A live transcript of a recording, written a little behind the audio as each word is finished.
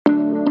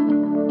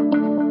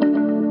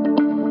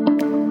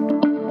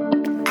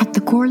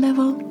core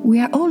level, we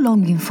are all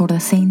longing for the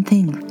same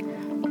thing: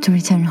 to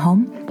return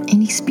home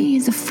and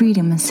experience the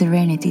freedom and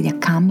serenity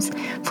that comes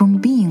from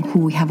being who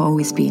we have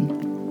always been.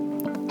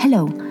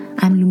 Hello,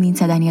 I'm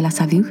Lumința Daniela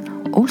Saviuc,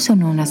 also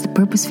known as the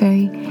Purpose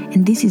Fairy,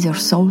 and this is your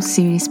Soul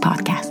Series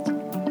podcast.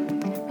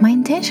 My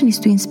intention is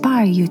to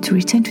inspire you to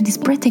return to this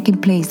breathtaking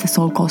place the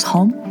soul calls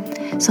home,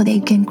 so that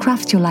you can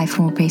craft your life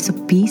from a place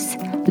of peace,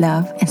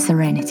 love, and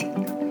serenity.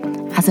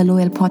 As a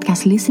loyal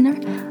podcast listener,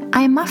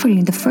 I am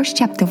offering the first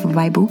chapter of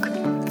my book,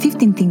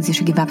 15 Things You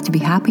Should Give Up to Be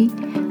Happy,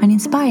 an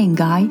inspiring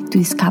guide to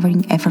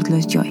discovering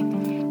effortless joy.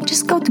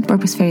 Just go to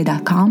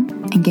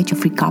purposefairy.com and get your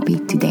free copy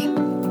today.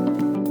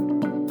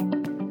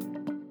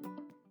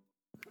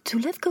 To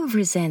let go of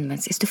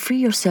resentments is to free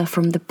yourself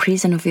from the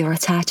prison of your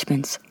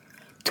attachments,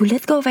 to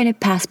let go of any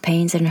past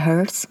pains and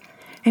hurts,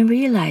 and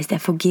realize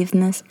that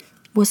forgiveness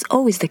was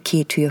always the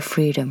key to your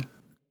freedom.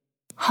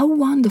 How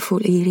wonderful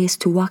it is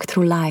to walk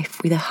through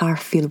life with a heart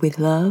filled with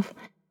love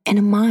and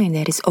a mind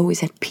that is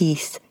always at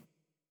peace.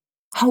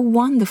 How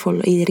wonderful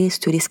it is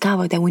to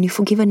discover that when you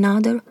forgive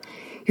another,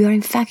 you are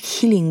in fact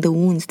healing the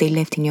wounds they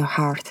left in your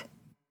heart.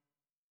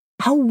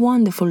 How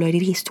wonderful it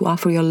is to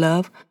offer your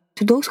love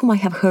to those who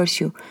might have hurt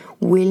you,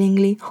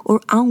 willingly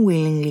or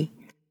unwillingly,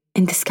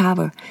 and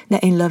discover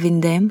that in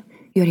loving them,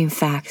 you are in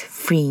fact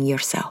freeing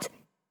yourself.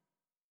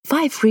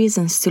 5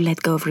 reasons to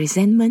let go of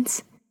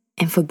resentments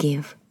and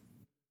forgive.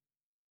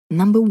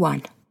 Number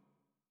 1.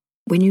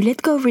 When you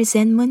let go of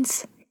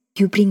resentments,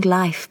 you bring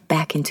life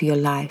back into your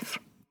life.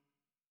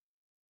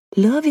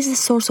 Love is the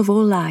source of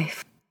all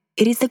life.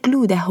 It is the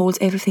glue that holds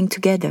everything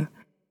together.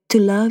 To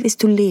love is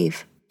to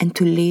live, and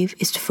to live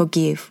is to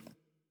forgive.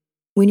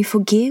 When you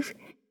forgive,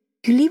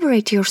 you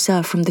liberate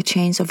yourself from the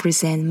chains of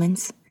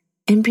resentments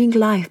and bring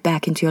life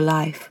back into your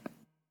life.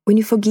 When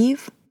you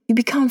forgive, you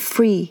become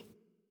free.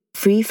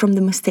 Free from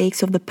the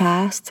mistakes of the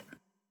past,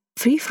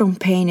 free from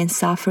pain and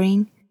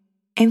suffering,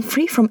 and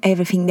free from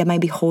everything that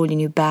might be holding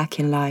you back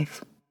in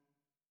life.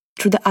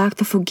 Through the act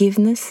of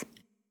forgiveness,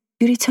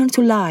 you return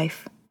to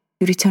life,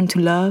 you return to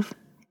love,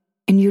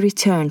 and you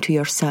return to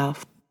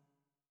yourself.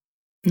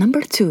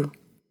 Number 2,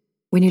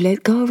 when you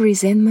let go of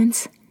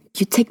resentments,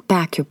 you take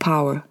back your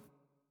power.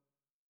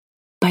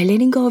 By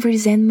letting go of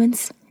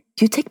resentments,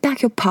 you take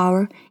back your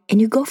power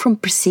and you go from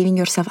perceiving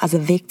yourself as a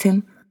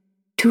victim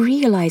to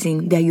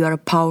realizing that you are a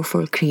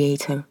powerful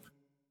creator.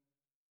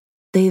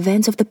 The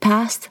events of the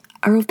past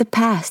are of the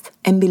past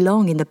and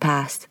belong in the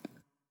past.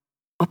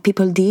 What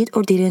people did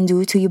or didn't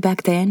do to you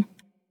back then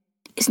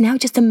is now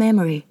just a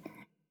memory.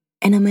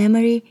 And a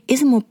memory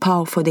isn't more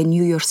powerful than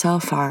you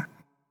yourself are.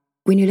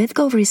 When you let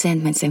go of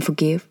resentments and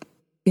forgive,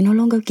 you no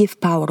longer give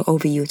power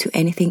over you to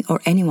anything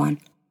or anyone,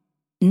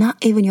 not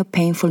even your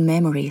painful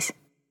memories.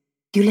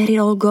 You let it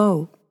all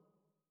go.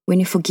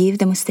 When you forgive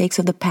the mistakes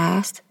of the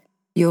past,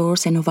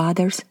 yours and of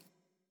others,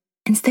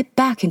 and step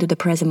back into the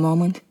present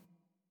moment,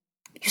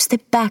 you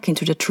step back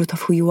into the truth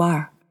of who you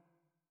are.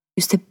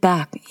 You step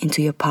back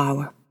into your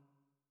power.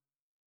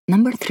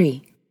 Number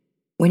 3,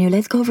 when you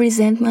let go of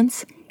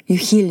resentments, you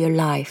heal your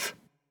life.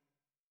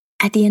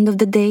 At the end of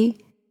the day,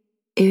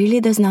 it really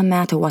does not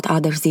matter what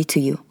others did to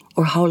you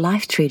or how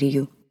life treated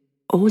you.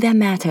 All that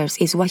matters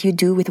is what you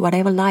do with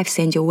whatever life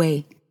sends your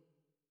way.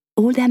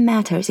 All that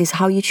matters is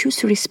how you choose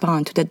to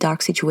respond to the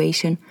dark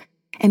situation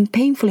and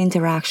painful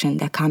interaction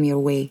that come your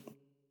way.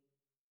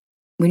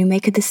 When you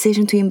make a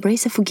decision to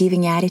embrace a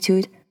forgiving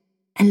attitude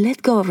and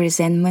let go of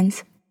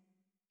resentments,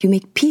 you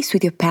make peace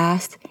with your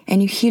past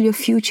and you heal your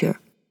future.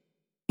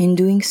 In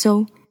doing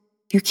so,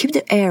 you keep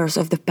the errors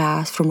of the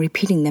past from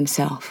repeating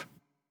themselves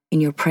in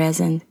your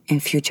present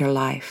and future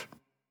life.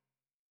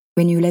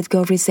 When you let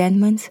go of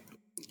resentments,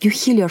 you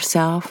heal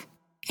yourself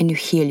and you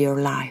heal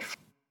your life.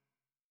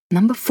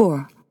 Number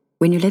 4,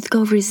 when you let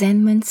go of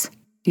resentments,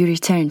 you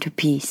return to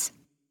peace.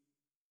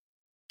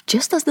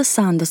 Just as the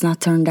sun does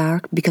not turn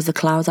dark because the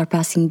clouds are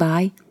passing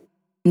by,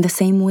 in the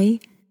same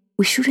way,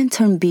 we shouldn't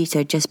turn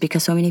bitter just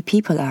because so many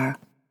people are.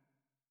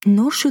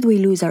 Nor should we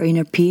lose our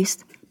inner peace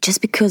just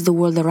because the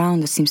world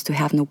around us seems to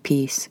have no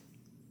peace.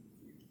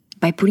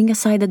 By putting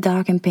aside the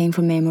dark and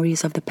painful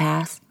memories of the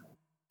past,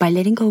 by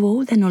letting go of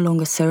all that no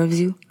longer serves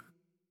you,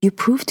 you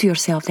prove to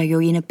yourself that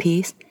your inner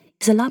peace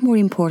is a lot more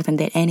important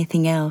than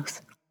anything else,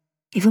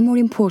 even more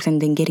important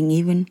than getting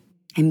even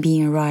and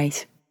being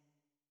right.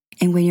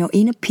 And when your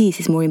inner peace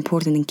is more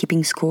important than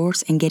keeping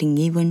scores and getting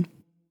even,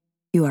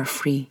 you are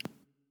free.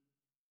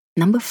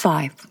 Number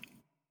 5,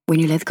 when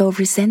you let go of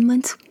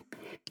resentment,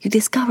 you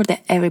discover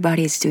that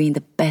everybody is doing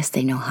the best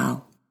they know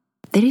how.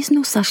 There is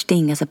no such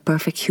thing as a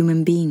perfect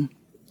human being.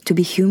 To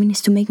be human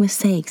is to make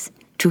mistakes,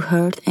 to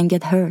hurt and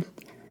get hurt.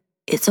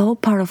 It's all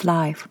part of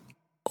life,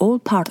 all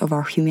part of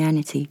our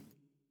humanity.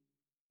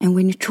 And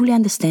when you truly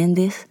understand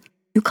this,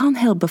 you can't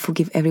help but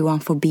forgive everyone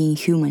for being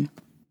human.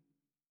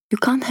 You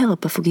can't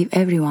help but forgive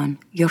everyone,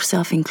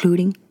 yourself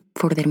including,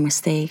 for their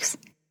mistakes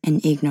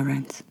and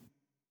ignorance.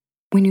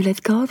 When you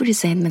let go of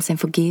resentments and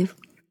forgive,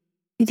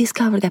 you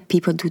discover that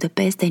people do the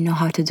best they know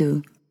how to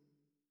do.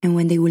 And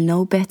when they will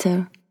know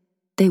better,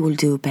 they will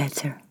do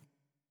better.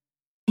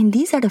 And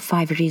these are the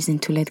 5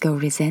 reasons to let go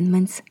of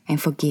resentments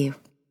and forgive.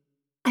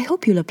 I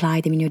hope you'll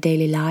apply them in your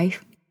daily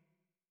life.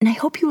 And I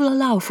hope you will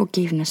allow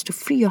forgiveness to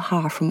free your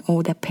heart from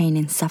all that pain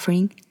and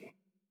suffering,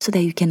 so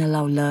that you can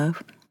allow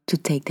love to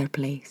take their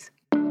place.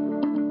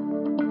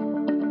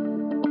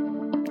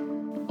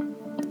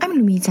 I'm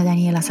Luisa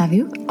Daniela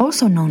Saviu,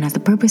 also known as the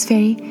Purpose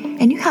Fairy,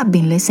 and you have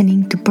been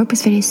listening to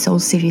Purpose Fairy Soul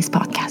Series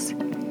podcast.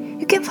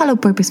 You can follow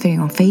Purpose Fairy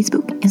on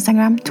Facebook,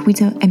 Instagram,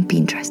 Twitter, and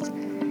Pinterest.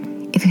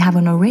 If you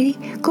haven't already,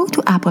 go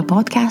to Apple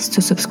Podcasts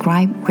to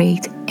subscribe,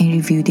 rate, and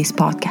review this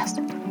podcast.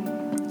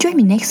 Join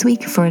me next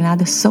week for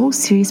another Soul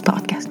Series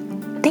podcast.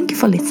 Thank you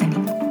for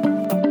listening.